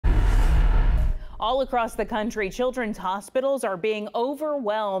All across the country, children's hospitals are being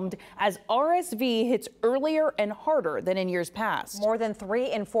overwhelmed as RSV hits earlier and harder than in years past. More than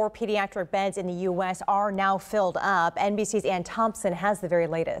 3 in 4 pediatric beds in the U.S. are now filled up. NBC's Ann Thompson has the very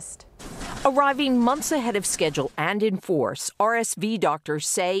latest. Arriving months ahead of schedule and in force, RSV doctors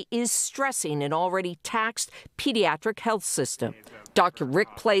say is stressing an already taxed pediatric health system. Dr.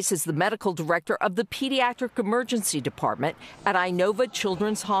 Rick Place is the medical director of the Pediatric Emergency Department at Inova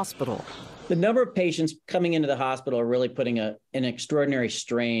Children's Hospital. The number of patients coming into the hospital are really putting an extraordinary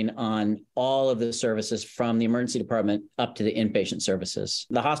strain on all of the services from the emergency department up to the inpatient services.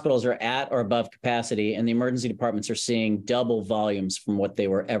 The hospitals are at or above capacity, and the emergency departments are seeing double volumes from what they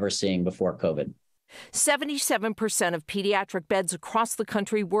were ever seeing before COVID. 77% of pediatric beds across the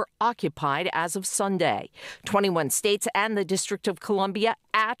country were occupied as of Sunday. 21 states and the District of Columbia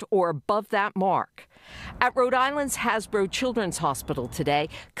at or above that mark. At Rhode Island's Hasbro Children's Hospital today,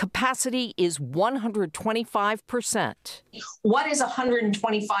 capacity is 125%. What is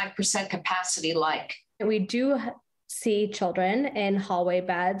 125% capacity like? We do see children in hallway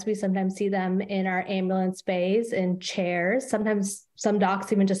beds. We sometimes see them in our ambulance bays in chairs. Sometimes some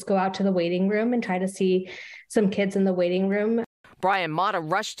docs even just go out to the waiting room and try to see some kids in the waiting room. Brian Mata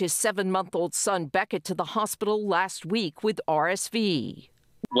rushed his 7-month-old son Beckett to the hospital last week with RSV.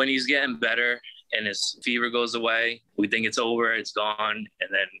 When he's getting better and his fever goes away, we think it's over, it's gone, and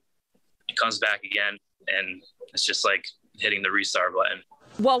then it comes back again, and it's just like hitting the restart button.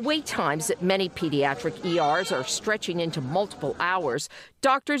 While wait times at many pediatric ERs are stretching into multiple hours,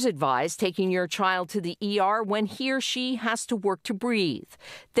 doctors advise taking your child to the ER when he or she has to work to breathe.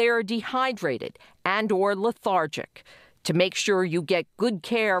 They are dehydrated and or lethargic to make sure you get good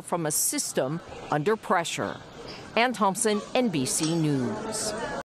care from a system under pressure. Ann Thompson, NBC News.